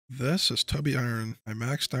This is Tubby Iron. I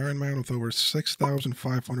maxed Ironman with over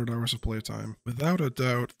 6,500 hours of playtime. Without a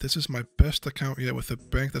doubt, this is my best account yet with a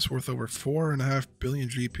bank that's worth over 4.5 billion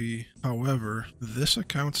GP. However, this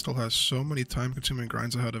account still has so many time-consuming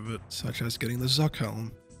grinds ahead of it, such as getting the Zuck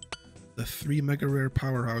Helm, the 3 mega rare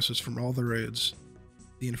powerhouses from all the raids,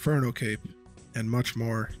 the Inferno Cape, and much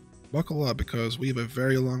more. Buckle up because we have a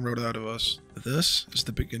very long road ahead of us. This is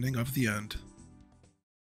the beginning of the end.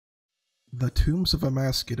 The Tombs of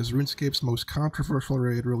Amascut is RuneScape's most controversial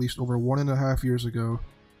raid released over 1.5 years ago.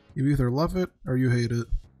 You either love it or you hate it.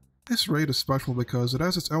 This raid is special because it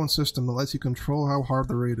has its own system that lets you control how hard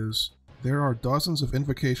the raid is. There are dozens of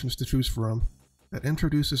invocations to choose from that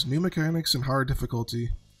introduces new mechanics and higher difficulty,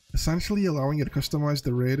 essentially allowing you to customize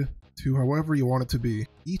the raid to however you want it to be.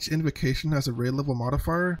 Each invocation has a raid level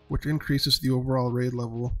modifier, which increases the overall raid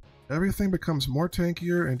level. Everything becomes more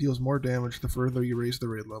tankier and deals more damage the further you raise the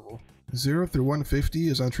raid level. 0 through 150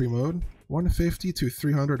 is entry mode, 150 to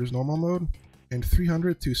 300 is normal mode, and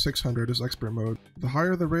 300 to 600 is expert mode. The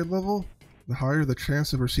higher the raid level, the higher the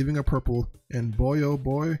chance of receiving a purple, and boy oh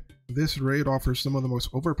boy, this raid offers some of the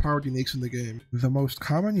most overpowered uniques in the game. The most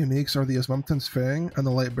common uniques are the Asmumpton's Fang and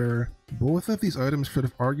the Lightbearer. Both of these items should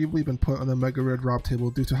have arguably been put on the mega rare drop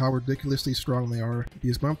table due to how ridiculously strong they are. The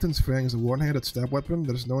Asmumpton's Fang is a one-handed stab weapon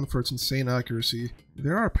that is known for its insane accuracy.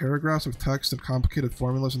 There are paragraphs of text and complicated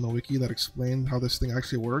formulas in the wiki that explain how this thing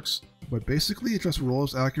actually works, but basically it just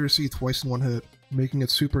rolls accuracy twice in one hit, making it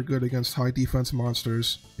super good against high defense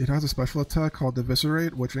monsters. It has a special attack called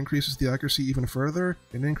Eviscerate, which increases the accuracy even further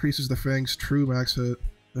and increases the Fang's true max hit.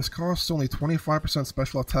 This costs only 25%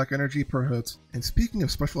 special attack energy per hit. And speaking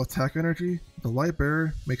of special attack energy, the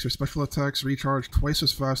Lightbearer makes her special attacks recharge twice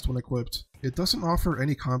as fast when equipped. It doesn't offer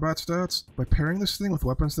any combat stats, but pairing this thing with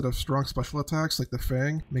weapons that have strong special attacks like the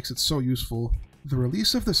Fang makes it so useful. The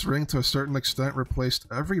release of this ring to a certain extent replaced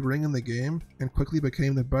every ring in the game and quickly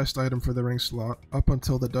became the best item for the ring slot, up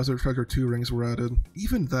until the Desert Treasure 2 rings were added.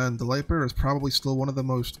 Even then, the Lightbearer is probably still one of the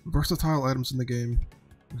most versatile items in the game.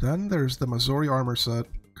 Then there's the Missouri armor set,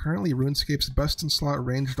 currently RuneScape's best in slot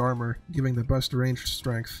ranged armor, giving the best ranged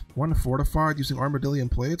strength. When fortified using Armadillion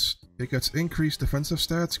plates, it gets increased defensive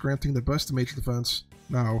stats, granting the best mage defense.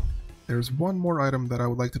 Now, there's one more item that I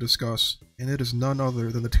would like to discuss, and it is none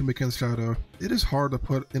other than the Tumeken's Shadow. It is hard to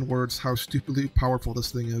put in words how stupidly powerful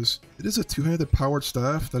this thing is. It is a two-handed powered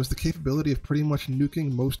staff that has the capability of pretty much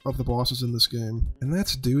nuking most of the bosses in this game, and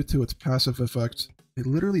that's due to its passive effect. It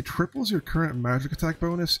literally triples your current magic attack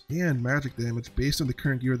bonus and magic damage based on the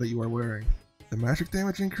current gear that you are wearing. The magic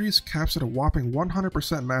damage increase caps at a whopping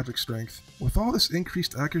 100% magic strength. With all this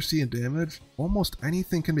increased accuracy and damage, almost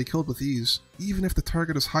anything can be killed with ease, even if the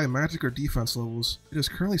target is high magic or defense levels. It is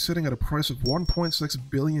currently sitting at a price of 1.6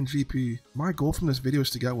 billion GP. My goal from this video is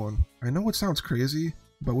to get one. I know it sounds crazy,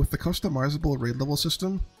 but with the customizable raid level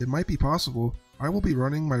system, it might be possible. I will be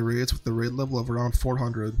running my raids with the raid level of around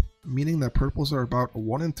 400, meaning that purples are about a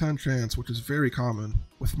 1 in 10 chance, which is very common.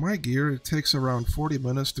 With my gear, it takes around 40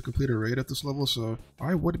 minutes to complete a raid at this level, so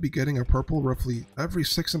I would be getting a purple roughly every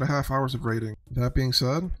 6.5 hours of raiding. That being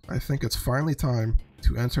said, I think it's finally time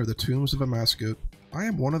to enter the Tombs of Amascut. I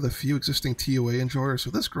am one of the few existing TOA enjoyers, so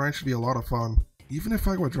this grind should be a lot of fun. Even if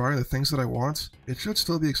I go dry on the things that I want, it should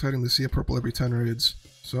still be exciting to see a purple every 10 raids.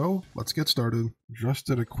 So, let's get started. Just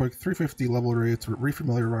did a quick 350 level raid to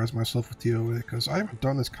refamiliarize myself with TOA, because I haven't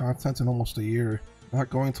done this content in almost a year. Not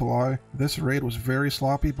going to lie, this raid was very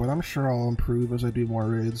sloppy, but I'm sure I'll improve as I do more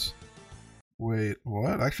raids. Wait,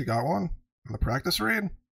 what? I actually got one? On the practice raid?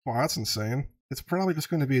 Wow, that's insane. It's probably just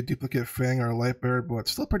going to be a duplicate Fang or a Lightbearer, but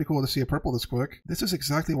still pretty cool to see a purple this quick. This is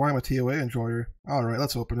exactly why I'm a TOA enjoyer. Alright,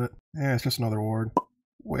 let's open it. It's just another ward.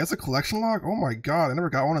 Wait, that's a collection log? Oh my god, I never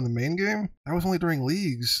got one in the main game? That was only during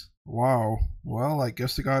leagues. Wow. Well, I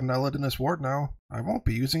guess I got an Elid in this ward now. I won't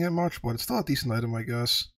be using it much, but it's still a decent item, I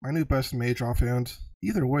guess. My new best mage offhand.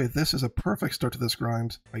 Either way, this is a perfect start to this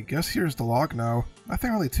grind. I guess here's the log now.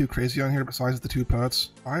 Nothing really too crazy on here besides the 2 pets.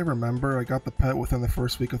 I remember I got the pet within the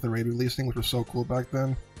first week of the raid releasing, which was so cool back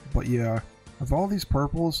then. But yeah, of all these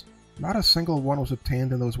purples, not a single one was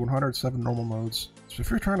obtained in those 107 normal modes. So if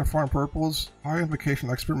you're trying to farm purples, High Invocation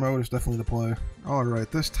Expert mode is definitely the play. Alright,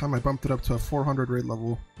 this time I bumped it up to a 400 raid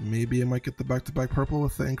level. Maybe I might get the back-to-back purple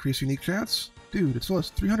with the increased unique chance? Dude, it still has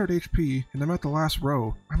 300 HP, and I'm at the last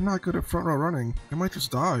row. I'm not good at front row running. I might just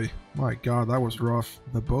die. My god, that was rough.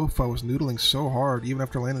 The Bofa was noodling so hard even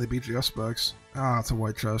after landing the BGS specs. Ah, it's a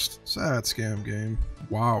white chest. Sad scam game.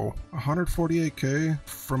 Wow. 148k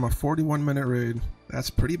from a 41-minute raid. That's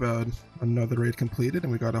pretty bad. Another raid completed,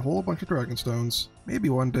 and we got a whole bunch of Dragonstones. Maybe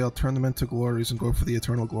one day I'll turn them into glories and go for the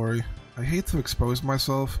eternal glory. I hate to expose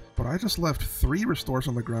myself, but I just left 3 restores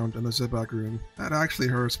on the ground in the Zebak room. That actually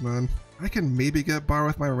hurts, man. I can maybe get by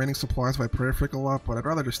with my remaining supplies if I prayerfrick a lot, but I'd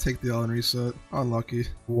rather just take the L and reset. Unlucky.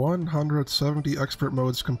 170 expert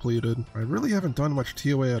modes completed. I really haven't done much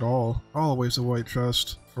TOA at all. Always a white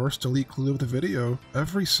chest. First elite clue of the video.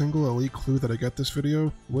 Every single elite clue that I get this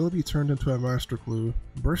video will be turned into a master clue.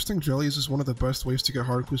 Bursting jellies is one of the best ways to get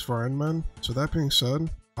hard clues for Ironman, so that being said,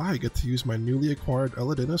 I get to use my newly acquired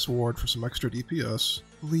Eladinus ward for some extra DPS.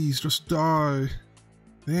 Please just die.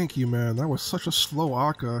 Thank you, man. That was such a slow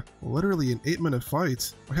Akka. Literally an 8-minute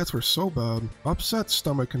fight. My hits were so bad. Upset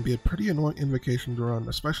stomach can be a pretty annoying invocation to run,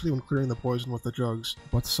 especially when clearing the poison with the jugs.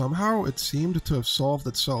 But somehow it seemed to have solved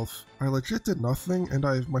itself. I legit did nothing, and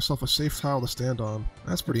I have myself a safe tile to stand on.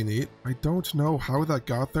 That's pretty neat. I don't know how that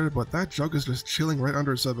got there, but that jug is just chilling right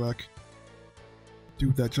under Zebak.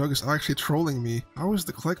 Dude, that jug is actually trolling me. How is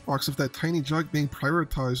the click box of that tiny jug being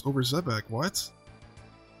prioritized over Zebak? What?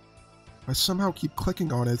 I somehow keep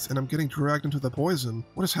clicking on it and I'm getting dragged into the poison.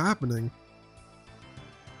 What is happening?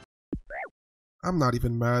 I'm not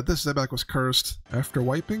even mad, this Zebak was cursed. After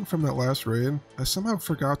wiping from that last raid, I somehow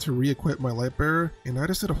forgot to re-equip my light bearer, and I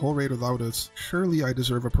just did a whole raid without it. Surely I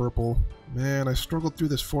deserve a purple. Man, I struggled through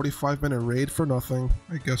this 45-minute raid for nothing.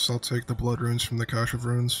 I guess I'll take the blood runes from the cache of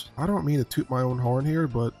runes. I don't mean to toot my own horn here,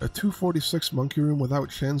 but a 246 monkey room without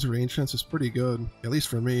chins or ancients is pretty good. At least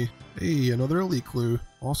for me. Hey, another elite clue.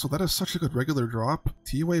 Also, that is such a good regular drop.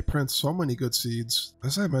 TOA prints so many good seeds.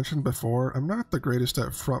 As I mentioned before, I'm not the greatest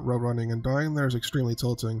at front row running, and dying there is extremely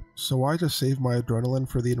tilting, so I just save my adrenaline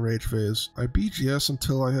for the enrage phase. I BGS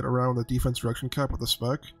until I hit around the defense direction cap with a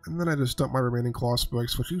spec, and then I just dump my remaining claw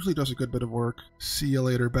specs, which usually does a good bit of work. See you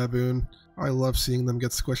later, baboon. I love seeing them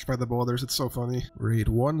get squished by the boulders, it's so funny. Raid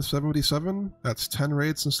 177? That's 10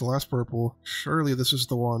 raids since the last purple. Surely this is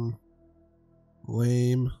the one.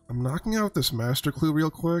 Lame. I'm knocking out this master clue real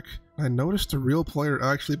quick. I noticed a real player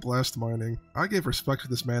actually blast mining. I gave respect to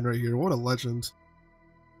this man right here, what a legend.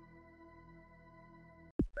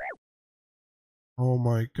 Oh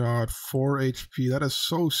my god, 4 HP, that is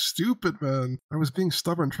so stupid, man. I was being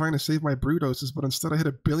stubborn trying to save my Brutoses, but instead I hit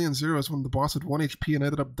a billion zeros when the boss had 1 HP and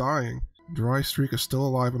ended up dying. Dry Streak is still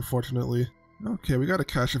alive, unfortunately. Okay, we got a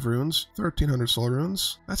cache of runes, 1300 soul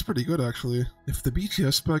runes. That's pretty good, actually. If the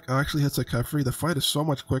BGS spec actually hits a Kefri, the fight is so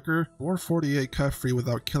much quicker. 448 Kefri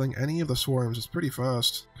without killing any of the swarms is pretty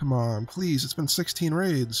fast. Come on, please, it's been 16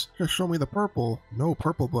 raids. Just show me the purple. No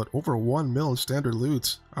purple, but over 1 mil in standard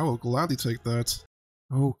loot. I will gladly take that.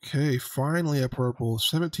 Okay, finally a purple.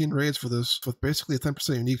 17 raids for this, with basically a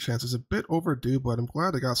 10% unique chance. It's a bit overdue, but I'm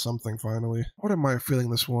glad I got something finally. What am I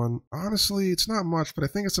feeling this one? Honestly, it's not much, but I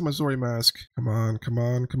think it's a Missouri mask. Come on, come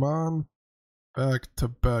on, come on.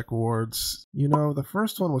 Back-to-back wards. You know, the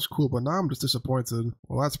first one was cool, but now I'm just disappointed.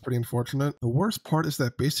 Well, that's pretty unfortunate. The worst part is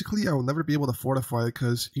that basically I will never be able to fortify it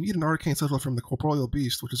because you need an arcane sigil from the corporeal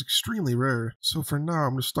beast, which is extremely rare. So for now,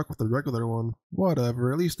 I'm just stuck with the regular one.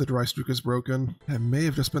 Whatever, at least the dry streak is broken. That may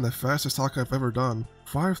have just been the fastest talk I've ever done.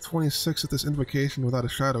 526 at this invocation without a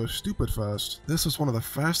shadow is stupid fast. This was one of the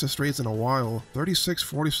fastest raids in a while.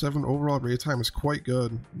 36:47 overall raid time is quite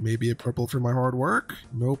good. Maybe a purple for my hard work?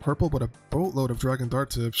 No purple, but a boatload of dragon dart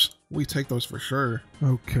tips. We take those for sure.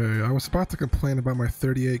 Okay, I was about to complain about my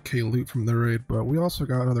 38k loot from the raid, but we also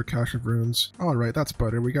got another cache of runes. Alright, that's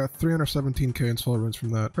better. We got 317k in soul runes from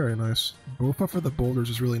that. Very nice. Bofa for the boulders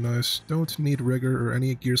is really nice. Don't need rigor or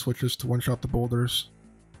any gear switches to one-shot the boulders.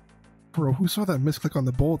 Bro, who saw that misclick on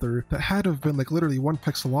the boulder? That had to have been like literally 1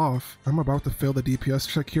 pixel off. I'm about to fail the DPS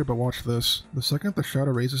check here, but watch this. The second the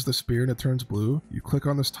shadow raises the spear and it turns blue, you click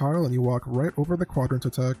on this tile and you walk right over the quadrant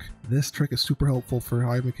attack. This trick is super helpful for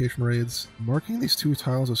high invocation raids. Marking these 2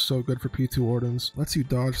 tiles is so good for P2 wardens. Lets you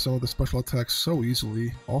dodge some of the special attacks so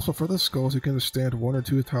easily. Also for the skulls, you can just stand 1 or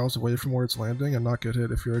 2 tiles away from where it's landing and not get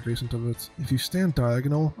hit if you're adjacent to it. If you stand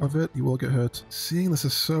diagonal of it, you will get hit. Seeing this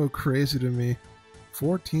is so crazy to me.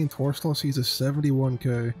 14 Torstall seeds is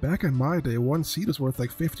 71k. Back in my day, 1 seed was worth like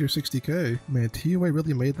 50 or 60k. Man, TOA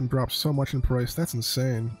really made them drop so much in price, that's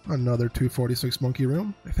insane. Another 246 monkey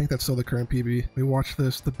room? I think that's still the current PB. We watch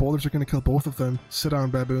this, the boulders are gonna kill both of them. Sit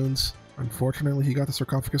down, baboons. Unfortunately, he got the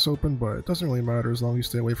sarcophagus open, but it doesn't really matter as long as you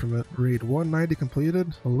stay away from it. Raid 190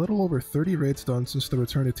 completed, a little over 30 raids done since the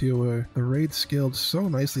return to TOA. The raid scaled so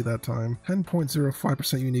nicely that time.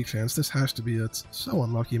 10.05% unique chance, this has to be it. So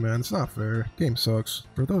unlucky, man, it's not fair. Game sucks.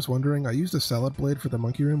 For those wondering, I used a salad blade for the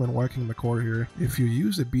monkey room when whacking the core here. If you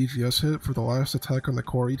use a BGS hit for the last attack on the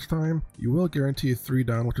core each time, you will guarantee a 3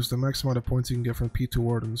 down, which is the max amount of points you can get from P2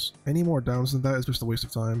 wardens. Any more downs than that is just a waste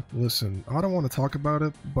of time. Listen, I don't want to talk about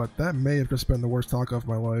it, but that may may have just been the worst Aka of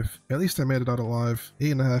my life. At least I made it out alive.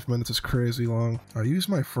 8.5 minutes is crazy long. I used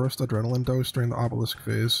my first adrenaline dose during the obelisk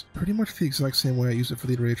phase. Pretty much the exact same way I used it for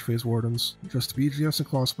the enraged phase wardens. Just BGS and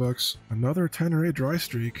claw specs. Another 10 raid dry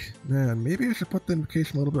streak. Man, maybe I should put the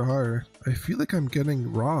invocation a little bit higher. I feel like I'm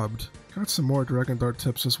getting robbed. Got some more Dragon Dart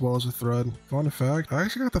tips as well as a thread. Fun fact, I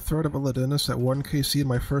actually got the thread of Eladinis at 1kc in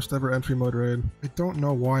my first ever entry mode raid. I don't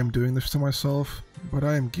know why I'm doing this to myself, but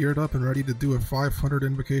I am geared up and ready to do a 500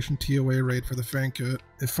 invocation TOA raid for the fan kit.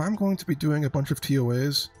 If I'm going to be doing a bunch of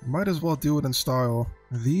TOAs, might as well do it in style.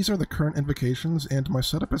 These are the current invocations, and my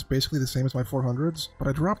setup is basically the same as my 400s, but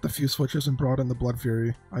I dropped a few switches and brought in the Blood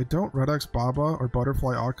Fury. I don't Red X Baba or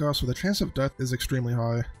Butterfly Aka, so the chance of death is extremely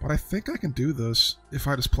high, but I think I can do this, if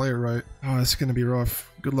I just play it right. Oh, this is gonna be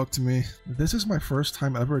rough. Good luck to me. This is my first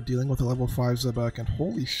time ever dealing with a level 5 Zebek, and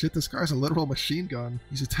holy shit, this guy's a literal machine gun.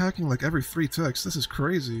 He's attacking like every 3 ticks, this is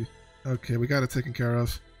crazy. Okay, we got it taken care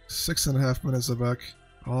of. 6.5 minutes Zebek.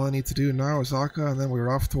 All I need to do now is Aka, and then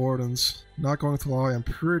we're off to Wardens. Not going to lie, I'm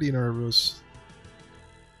pretty nervous.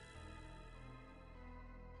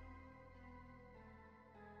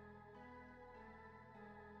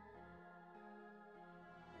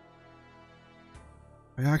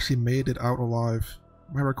 I actually made it out alive.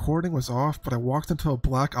 My recording was off, but I walked into a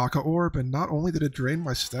black Aka orb, and not only did it drain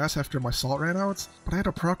my stats after my salt ran out, but I had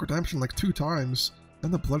to proc redemption like 2 times.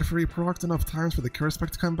 Then the Blood Fury procced enough times for the Cure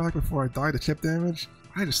Spec to come back before I died to chip damage.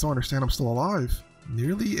 I just don't understand I'm still alive.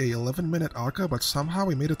 Nearly a 11-minute Aka, but somehow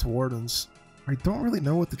we made it to Wardens. I don't really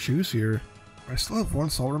know what to choose here. I still have 1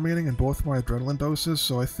 salt remaining in both my adrenaline doses,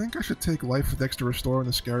 so I think I should take Life with Extra Restore in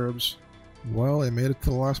the Scarabs. Well, I made it to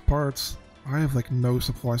the last parts. I have like no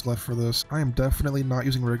supplies left for this. I am definitely not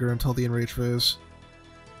using Rigor until the Enrage phase.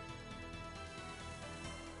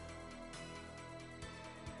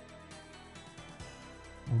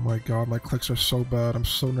 Oh my god, my clicks are so bad. I'm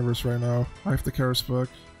so nervous right now. I have to Cure Spec.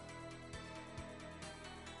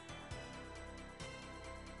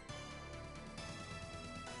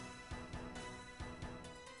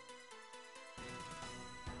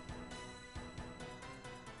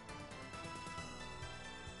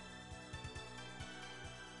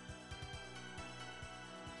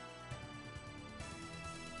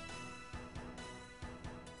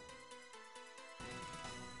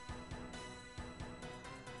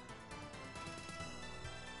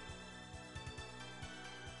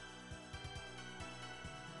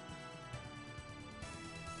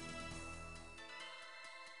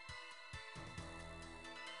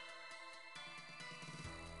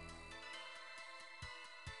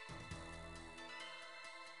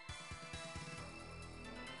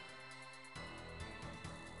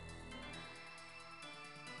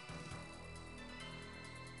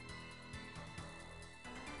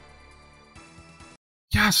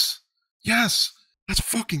 Yes! Yes! Let's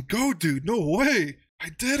fucking go, dude! No way! I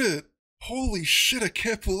did it! Holy shit, I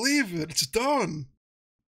can't believe it! It's done!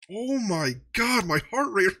 Oh my god, my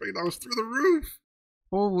heart rate right now is through the roof!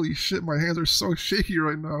 Holy shit, my hands are so shaky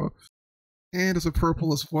right now. And it's a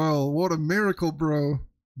purple as well. What a miracle, bro!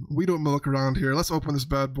 We don't milk around here. Let's open this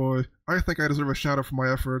bad boy. I think I deserve a shout out for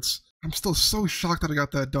my efforts. I'm still so shocked that I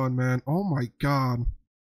got that done, man. Oh my god.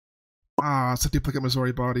 Ah, it's a duplicate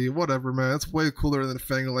Missouri body. Whatever, man. It's way cooler than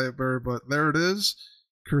Fangalaber, but there it is.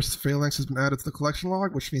 Cursed Phalanx has been added to the collection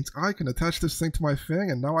log, which means I can attach this thing to my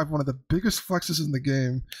Fang, and now I have one of the biggest flexes in the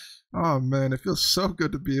game. Oh man, it feels so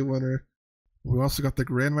good to be a winner. We also got the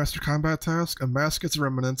Grandmaster Combat Task, Amaskut's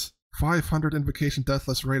Remnant. 500 Invocation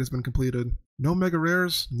Deathless raid has been completed. No Mega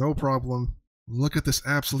Rares, no problem. Look at this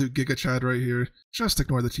absolute Giga Chad right here. Just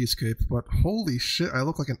ignore the cheesecake, but holy shit, I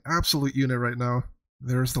look like an absolute unit right now.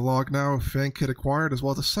 There's the log now, Fang Kit acquired, as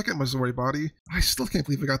well as a second Missouri body. I still can't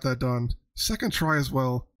believe I got that done. Second try as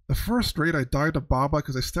well. The first raid I died to Baba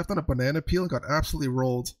because I stepped on a banana peel and got absolutely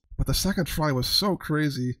rolled. But the second try was so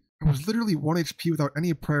crazy. I was literally 1 HP without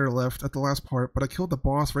any prayer left at the last part, but I killed the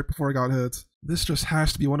boss right before I got hit. This just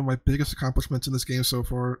has to be one of my biggest accomplishments in this game so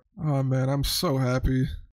far. Oh man, I'm so happy.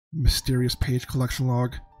 Mysterious page collection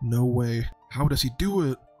log. No way. How does he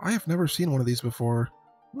do it? I have never seen one of these before.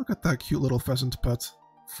 Look at that cute little pheasant pet.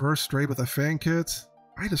 First raid with a Fang Kit.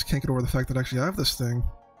 I just can't get over the fact that I actually have this thing.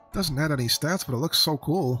 It doesn't add any stats, but it looks so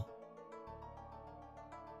cool.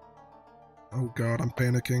 Oh god, I'm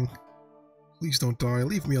panicking. Please don't die.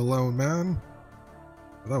 Leave me alone, man.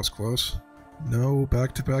 That was close. No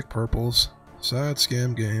back-to-back purples. Sad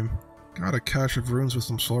scam game. Got a cache of runes with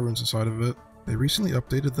some soul runes inside of it. They recently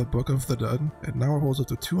updated the Book of the Dead, and now it holds up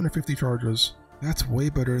to 250 charges. That's way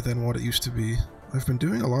better than what it used to be. I've been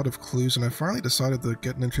doing a lot of clues, and I finally decided to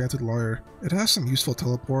get an Enchanted Lyre. It has some useful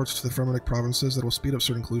teleports to the Fremennik provinces that will speed up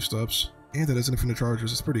certain clue steps. And it has infinite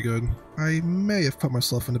charges, it's pretty good. I may have put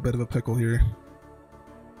myself in a bit of a pickle here.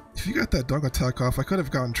 If you got that dunk attack off, I could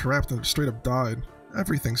have gotten trapped and straight up died.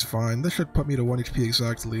 Everything's fine, this should put me to 1 HP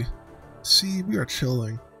exactly. See, we are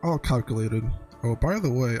chilling. All calculated. Oh, by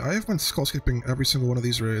the way, I have been skull skipping every single one of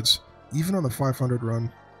these raids, even on the 500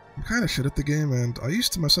 run. I'm kinda shit at the game, and I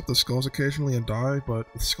used to mess up the skulls occasionally and die,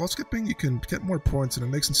 but with skull skipping you can get more points and it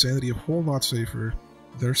makes insanity a whole lot safer.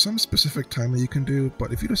 There's some specific timing you can do,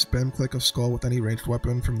 but if you just spam click a skull with any ranged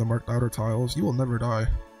weapon from the marked outer tiles, you will never die.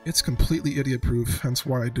 It's completely idiot-proof, hence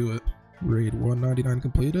why I do it. Raid 199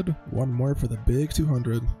 completed, one more for the big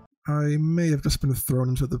 200. I may have just been thrown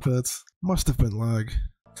into the pits. Must have been lag.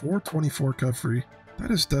 424 Kefri.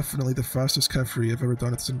 That is definitely the fastest Kefri I've ever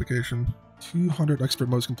done at this invocation. 200 expert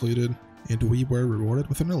modes completed, and we were rewarded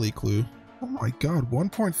with an elite clue. Oh my god,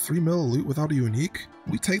 1.3 mil loot without a unique?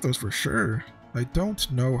 We take those for sure. I don't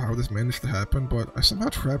know how this managed to happen, but I somehow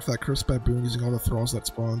trapped that cursed baboon using all the thralls that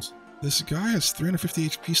spawned. This guy has 350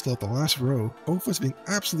 HP still at the last row. Both is being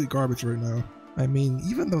absolutely garbage right now. I mean,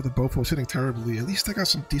 even though the Bofo was hitting terribly, at least I got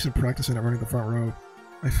some decent practice in it running the front row.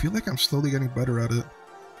 I feel like I'm slowly getting better at it.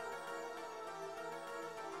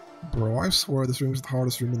 Bro, I swear this room is the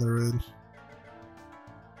hardest room in the raid.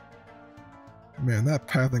 Man, that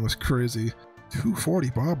pathing was crazy. 240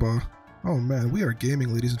 Baba. Oh man, we are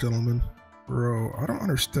gaming, ladies and gentlemen. Bro, I don't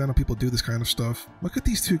understand how people do this kind of stuff. Look at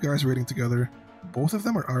these two guys raiding together. Both of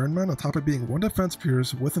them are Ironman on top of being 1 defense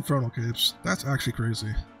peers with infernal capes. That's actually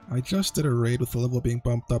crazy. I just did a raid with the level being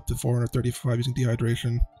bumped up to 435 using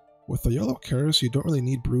dehydration. With the yellow Karis, you don't really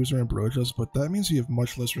need Bruiser and Brojas, but that means you have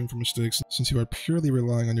much less room for mistakes since you are purely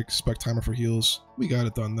relying on your spec timer for heals. We got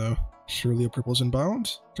it done though. Surely a purple's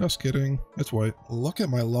inbound? Just kidding, it's white. Look at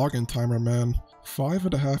my login timer, man.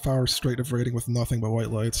 5.5 hours straight of raiding with nothing but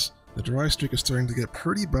white lights. The dry streak is starting to get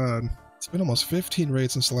pretty bad. It's been almost 15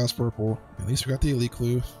 raids since the last purple. At least we got the elite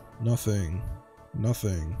clue. Nothing.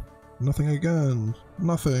 Nothing. Nothing again.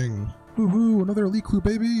 Nothing. Woohoo, another elite clue,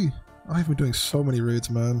 baby! I've been doing so many raids,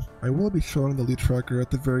 man. I will be showing the loot tracker at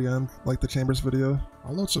the very end, like the Chambers video.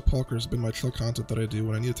 Although Sepulchre has been my chill content that I do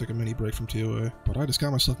when I need to take a mini break from TOA. But I just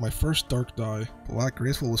got myself my first Dark Die. Black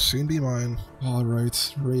Graceful will soon be mine.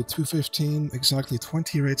 Alright, raid 215, exactly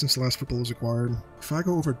 20 raids since the last purple was acquired. If I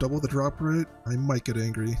go over double the drop rate, I might get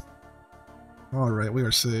angry. Alright, we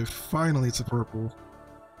are saved. Finally it's a purple.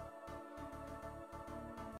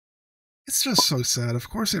 It's just so sad. Of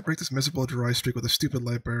course they break this miserable dry streak with a stupid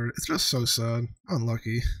light bearer. It's just so sad.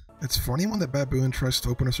 Unlucky. It's funny when the baboon tries to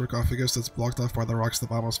open a sarcophagus that's blocked off by the rocks the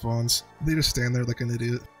Baba spawns. They just stand there like an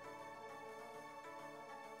idiot.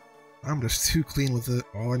 I'm just too clean with it.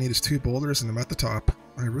 All I need is 2 boulders and I'm at the top.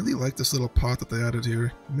 I really like this little pot that they added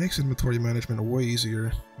here. It makes inventory management way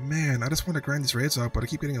easier. Man, I just want to grind these raids out, but I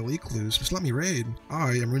keep getting elite clues. Just let me raid.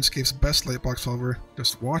 I am RuneScape's best lightbox solver.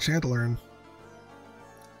 Just watch and learn.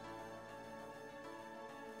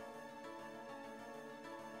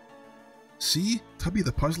 See? Tubby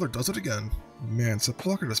the Puzzler does it again. Man,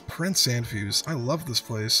 Sepulchre does print Sandfuse. I love this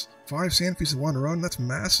place. 5 Sandfuse in 1 run, that's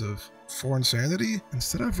massive. 4 Insanity?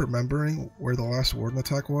 Instead of remembering where the last Warden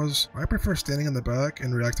attack was, I prefer standing in the back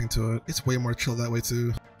and reacting to it. It's way more chill that way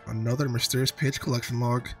too. Another mysterious page collection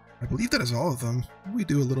log. I believe that is all of them. We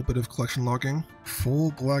do a little bit of collection logging.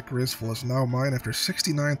 Full Black Graceful is now mine after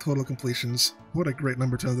 69 total completions. What a great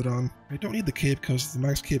number to end it on. I don't need the cape because the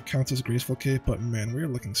max cape counts as Graceful cape, but man, we are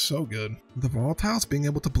looking so good. The volatiles being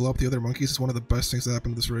able to blow up the other monkeys is one of the best things that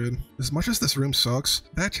happened to this raid. As much as this room sucks,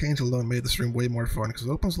 that change alone made this room way more fun because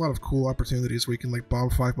it opens a lot of cool opportunities where you can like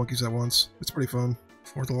bob 5 monkeys at once. It's pretty fun.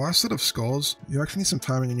 For the last set of skulls, you actually need some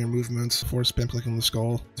timing in your movements before spam clicking the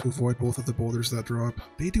skull to avoid both of the boulders that drop.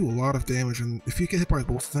 They do a lot of damage, and if you get hit by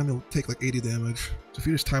both of them, you'll take like 80 damage. So if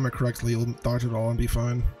you just time it correctly, you'll dodge it all and be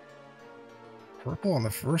fine. Purple on the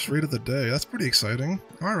first raid of the day, that's pretty exciting.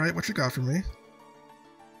 Alright, what you got for me?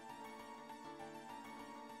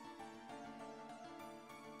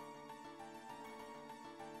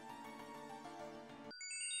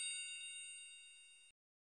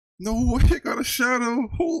 No way, I got a shadow!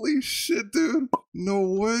 Holy shit, dude! No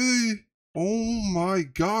way! Oh my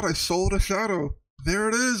god, I sold a shadow! There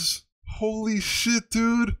it is! Holy shit,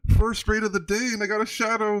 dude! First raid of the day and I got a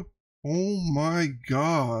shadow! Oh my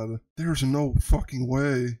god. There's no fucking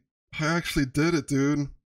way. I actually did it, dude.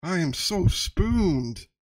 I am so spooned!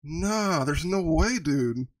 Nah, there's no way,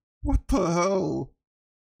 dude! What the hell?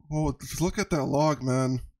 Oh, just look at that log,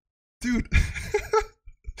 man. Dude!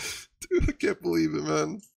 Dude, I can't believe it,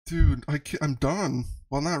 man. Dude, I'm done.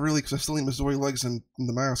 Well, not really, because I still need Missouri legs and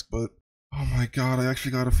the mask, but... Oh my god, I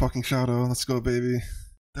actually got a fucking shadow. Let's go, baby.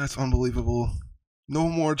 That's unbelievable. No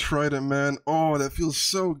more Trident, man. Oh, that feels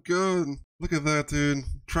so good. Look at that, dude.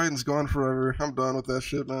 Trident's gone forever. I'm done with that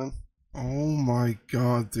shit, man. Oh my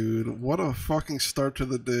god, dude. What a fucking start to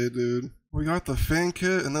the day, dude. We got the Fan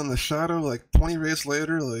Kit and then the Shadow like 20 raids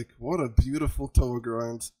later. Like, what a beautiful Toa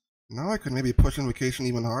grind. Now I could maybe push invocation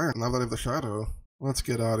even higher now that I have the Shadow. Let's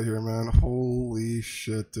get out of here, man. Holy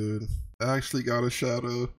shit, dude. I actually got a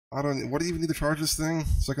Shadow. What do you even need to charge this thing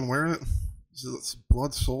so I can wear it? Is it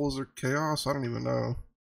Blood, Souls, or Chaos? I don't even know.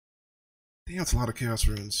 Damn, it's a lot of Chaos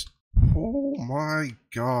runes. Oh my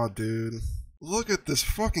god, dude. Look at this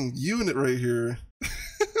fucking unit right here.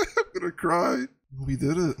 I'm gonna cry. We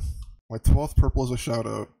did it. My 12th purple is a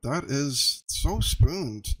Shadow. That is so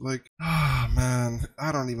spooned. Like, man,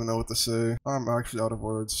 I don't even know what to say. I'm actually out of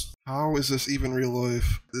words. How is this even real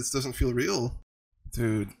life? This doesn't feel real.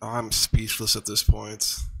 Dude, I'm speechless at this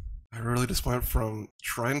point. I really just went from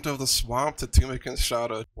Trident of the Swamp to Tumeken's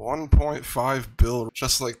Shadow. 1.5 bill,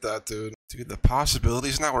 just like that, dude. Dude, the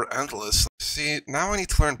possibilities now are endless. See, now I need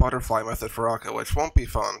to learn Butterfly Method for Akka, which won't be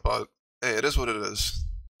fun, but hey, it is what it is.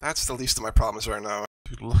 That's the least of my problems right now.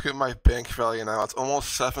 Dude, look at my bank value now. It's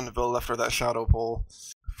almost 7 bill after that Shadow pull.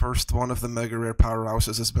 First one of the mega rare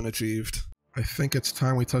powerhouses has been achieved. I think it's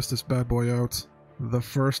time we test this bad boy out. The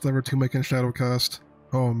first ever Tumeken Shadow cast.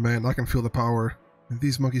 Oh man, I can feel the power.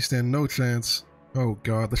 These monkeys stand no chance. Oh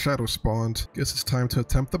god, the Shadow spawned. Guess it's time to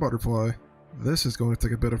attempt the Butterfly. This is going to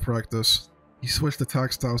take a bit of practice. He switched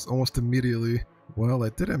attack styles almost immediately. Well, I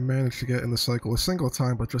didn't manage to get in the cycle a single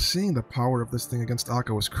time, but just seeing the power of this thing against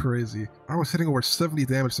Akka was crazy. I was hitting over 70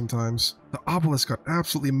 damage sometimes. The obelisk got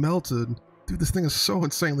absolutely melted. Dude, this thing is so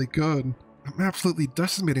insanely good. I'm absolutely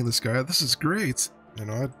decimating this guy. This is great. You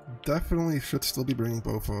know, I definitely should still be bringing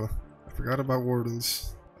Bofa. I forgot about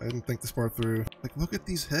Wardens. I didn't think this part through. Like, look at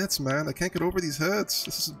these hits, man. I can't get over these hits.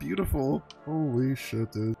 This is beautiful. Holy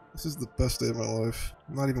shit, dude. This is the best day of my life.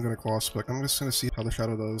 I'm not even gonna claw spec. I'm just gonna see how the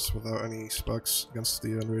Shadow does without any specs against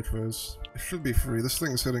the Enrage phase. It should be free. This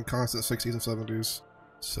thing is hitting constant 60s and 70s.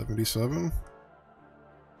 77?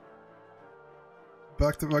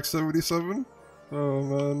 Back-to-back 77? Oh,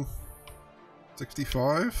 man.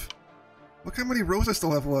 65? Look how many rows I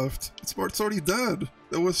still have left. It's already dead.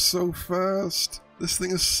 That was so fast. This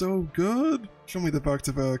thing is so good. Show me the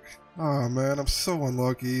back-to-back. Ah, man, I'm so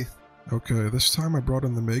unlucky. Okay, this time I brought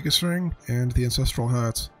in the Magus Ring and the Ancestral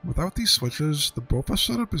Hat. Without these switches, the Bofa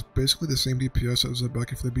setup is basically the same DPS as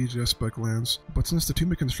Zebek if the BGS spec lands, but since the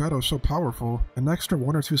Tumeken's Shadow is so powerful, an extra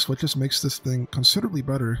 1 or 2 switches makes this thing considerably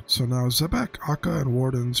better, so now Zebek, Akka, and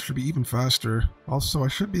Wardens should be even faster. Also, I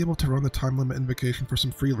should be able to run the time limit invocation for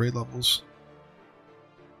some free raid levels.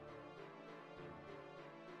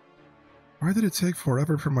 Why did it take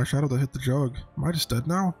forever for my Shadow to hit the jug? Am I just dead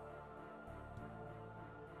now?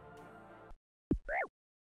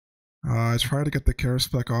 I tried to get the Care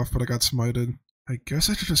spec off, but I got smited. I guess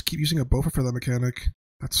I should just keep using a Bofa for that mechanic.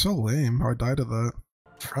 That's so lame how I died to that.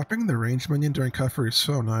 Trapping the range minion during Kefir is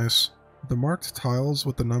so nice. The marked tiles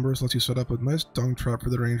with the numbers lets you set up a nice dung trap for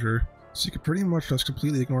the ranger, so you can pretty much just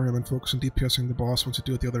completely ignore him and focus on DPSing the boss once you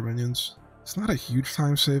do with the other minions. It's not a huge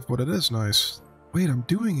time save, but it is nice. Wait, I'm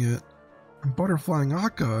doing it! I'm butterflying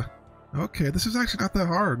Akka! Okay, this is actually not that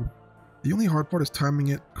hard. The only hard part is timing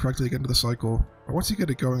it correctly to get into the cycle. But once you get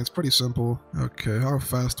it going, it's pretty simple. Okay, how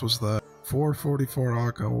fast was that? 444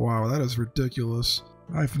 Akka, wow, that is ridiculous.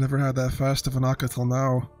 I've never had that fast of an Akka till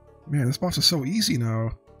now. Man, this boss is so easy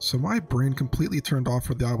now. So my brain completely turned off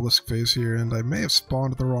for the obelisk phase here, and I may have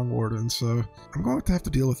spawned the wrong warden, so I'm going to have to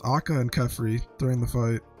deal with Akka and Kefri during the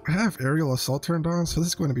fight. I have aerial assault turned on, so this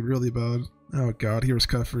is going to be really bad. Oh god, here's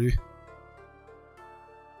Kefri.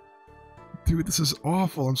 Dude, this is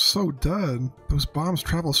awful, I'm so dead. Those bombs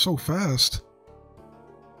travel so fast.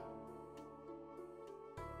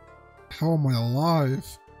 How am I alive?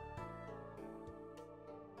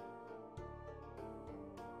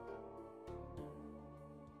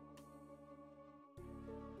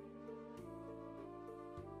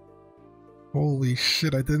 Holy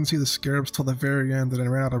shit, I didn't see the scarabs till the very end and I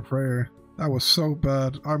ran out of prayer. That was so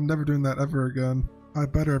bad. I'm never doing that ever again. I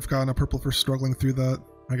better have gotten a purple for struggling through that.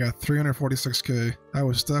 I got 346k. That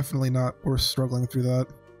was definitely not worth struggling through that.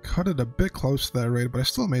 Cut it a bit close to that raid, but I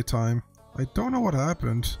still made time. I don't know what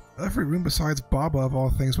happened. Every room besides Baba of all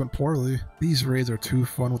things went poorly. These raids are too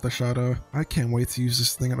fun with the Shadow. I can't wait to use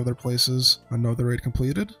this thing in other places. Another raid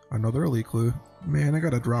completed, another elite clue. Man, I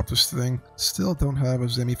gotta drop this thing. Still don't have a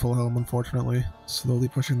Zemi full helm, unfortunately. Slowly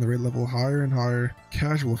pushing the raid level higher and higher.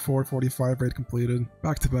 Casual 445 raid completed.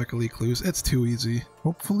 Back-to-back elite clues, it's too easy.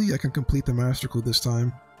 Hopefully I can complete the master clue this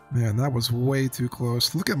time. Man, that was way too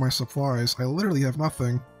close. Look at my supplies, I literally have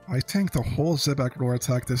nothing. I tanked the whole Zebak roar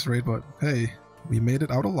attack this raid, but hey, We made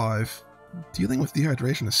it out alive. Dealing with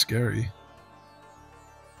dehydration is scary.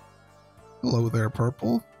 Hello there,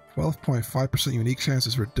 Purple. 12.5% unique chance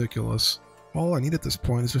is ridiculous. All I need at this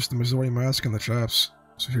point is just the Missouri mask and the chaps.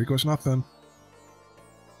 So here goes nothing.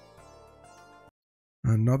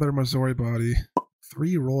 Another Missouri body.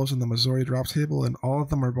 3 rolls in the Missouri drop table and all of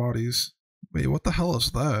them are bodies. Wait, what the hell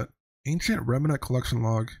is that? Ancient Remnant Collection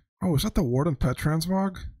Log. Oh, is that the Warden Pet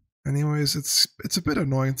Transmog? Anyways, it's a bit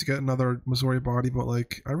annoying to get another Missouri body, but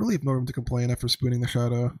like, I really have no room to complain after spooning the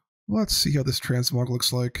shadow. Let's see how this transmog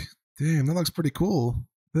looks like. Damn, that looks pretty cool.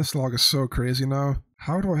 This log is so crazy now.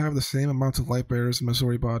 How do I have the same amount of light bearers and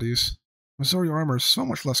Missouri bodies? Missouri armor is so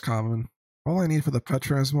much less common. All I need for the pet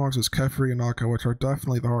transmogs is Kefri and Akka, which are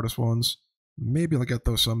definitely the hardest ones. Maybe I'll get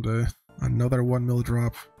those someday. Another 1 mil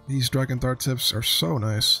drop. These Dragon Dart tips are so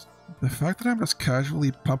nice. The fact that I'm just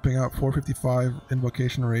casually pumping out 455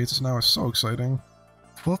 invocation rates now is so exciting.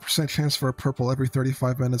 12% chance for a purple every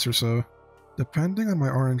 35 minutes or so. Depending on my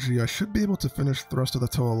RNG, I should be able to finish the rest of the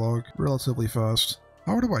Toa log relatively fast.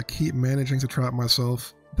 How do I keep managing to trap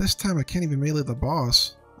myself? This time I can't even melee the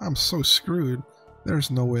boss. I'm so screwed. There's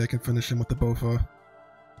no way I can finish him with the Bofa.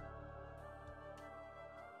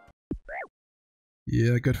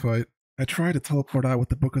 Yeah, good fight. I tried to teleport out with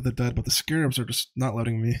the Book of the Dead, but the Scarabs are just not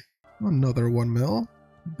letting me. Another 1 mil?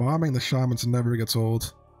 Bombing the Shamans never gets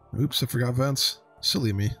old. Oops, I forgot vents.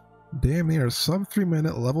 Silly me. Damn near a sub 3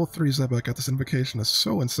 minute level 3 Zebek at this invocation is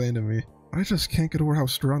so insane to me. I just can't get over how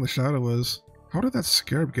strong the shadow is. How did that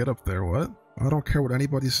Scarab get up there, what? I don't care what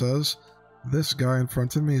anybody says. This guy in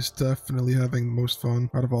front of me is definitely having the most fun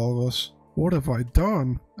out of all of us. What have I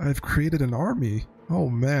done? I've created an army. Oh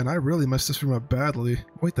man, I really messed this room up badly.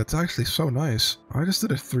 Wait, that's actually so nice. I just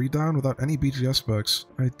did a 3 down without any BGS specs.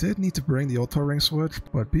 I did need to bring the auto ring switch,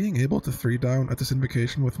 but being able to 3 down at this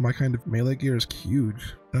invocation with my kind of melee gear is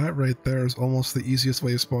huge. That right there is almost the easiest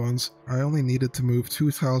wave spawns. I only needed to move 2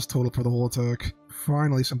 tiles total for the whole attack.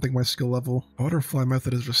 Finally something my skill level. Butterfly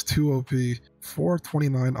method is just too OP.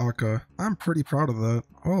 429 Akka. I'm pretty proud of that.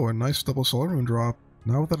 Oh, a nice double solar rune drop.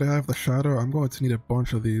 Now that I have the shadow, I'm going to need a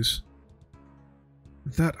bunch of these.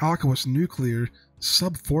 That Akka was nuclear.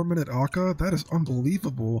 Sub 4 minute Akka? That is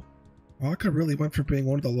unbelievable. Akka really went from being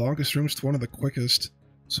one of the longest rooms to one of the quickest.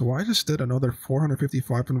 So I just did another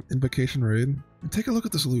 455 invocation raid. And take a look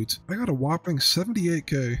at this loot. I got a whopping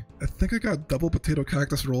 78k. I think I got double potato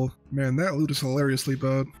cactus roll. Man, that loot is hilariously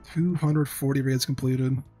bad. 240 raids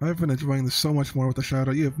completed. I've been enjoying this so much more with the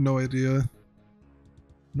shadow, you have no idea.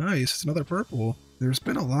 Nice, it's another purple. There's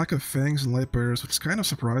been a lack of fangs and light bearers, which is kind of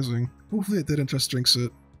surprising. Hopefully it didn't just jinx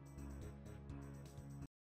it.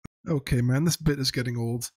 Okay man, this bit is getting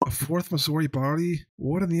old. A 4th Missouri body?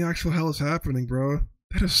 What in the actual hell is happening, bro?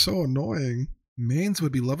 That is so annoying. Mains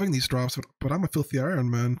would be loving these drops, but I'm a filthy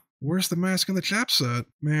Ironman. Where's the mask and the chap set?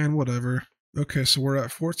 Man, whatever. Okay, so we're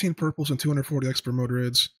at 14 purples and 240 expert mode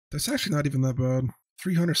raids. That's actually not even that bad.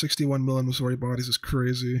 361 million Missouri bodies is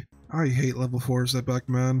crazy. I hate level 4 Zebek,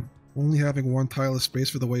 man. Only having 1 tile of space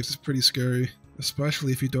for the waves is pretty scary,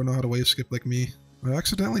 especially if you don't know how to wave skip like me. I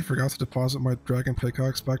accidentally forgot to deposit my dragon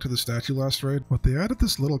pickaxe back to the statue last raid, but they added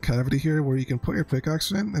this little cavity here where you can put your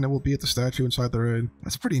pickaxe in and it will be at the statue inside the raid.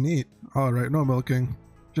 That's pretty neat. Alright, no milking.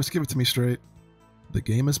 Just give it to me straight. The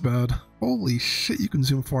game is bad. Holy shit, you can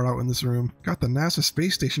zoom far out in this room. Got the NASA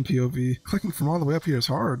space station POV. Clicking from all the way up here is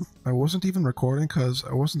hard. I wasn't even recording because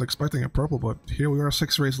I wasn't expecting a purple, but here we are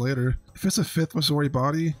 6 raids later. If it's a 5th Missouri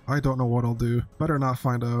body, I don't know what I'll do. Better not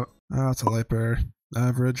find out. Ah, it's a light bearer.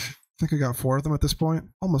 Average. I think I got 4 of them at this point.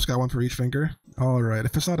 Almost got 1 for each finger. Alright,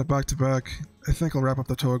 if it's not a back-to-back, I think I'll wrap up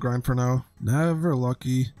the Toa grind for now. Never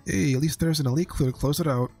lucky. Hey, at least there's an elite clue to close it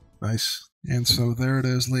out. Nice. And so there it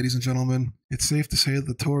is, ladies and gentlemen. It's safe to say that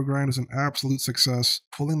the Toa grind was an absolute success.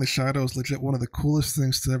 Pulling the shadow is legit one of the coolest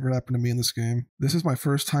things to ever happen to me in this game. This is my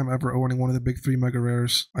first time ever owning one of the big 3 mega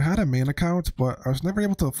rares. I had a main account, but I was never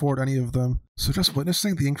able to afford any of them. So just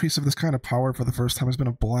witnessing the increase of this kind of power for the first time has been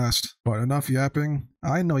a blast. But enough yapping.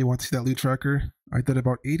 I know you want to see that loot tracker. I did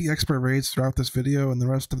about 80 expert raids throughout this video, and the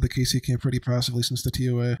rest of the KC came pretty passively since the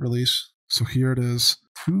TOA release. So here it is.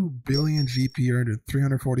 2 billion GP earned in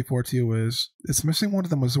 344 TOAs. It's missing one of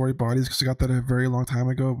the Missouri bodies because I got that a very long time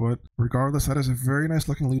ago, but regardless, that is a very nice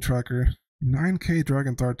looking loot tracker. 9k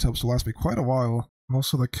Dragon Dart tips will last me quite a while.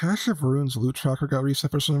 Also, the Cache of Runes loot tracker got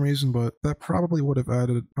reset for some reason, but that probably would have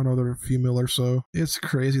added another few mil or so. It's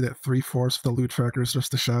crazy that 3/4 of the loot tracker is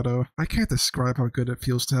just a shadow. I can't describe how good it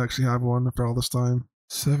feels to actually have one after all this time.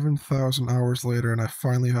 7,000 hours later and I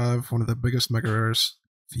finally have one of the biggest mega rares.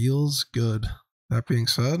 Feels good. That being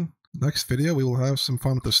said, next video we will have some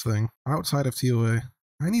fun with this thing, outside of TOA.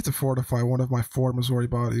 I need to fortify one of my 4 Missouri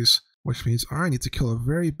bodies. which means I need to kill a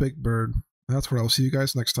very big bird. That's where I'll see you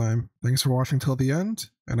guys next time. Thanks for watching till the end,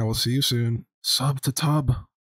 and I will see you soon. Sub to Tub.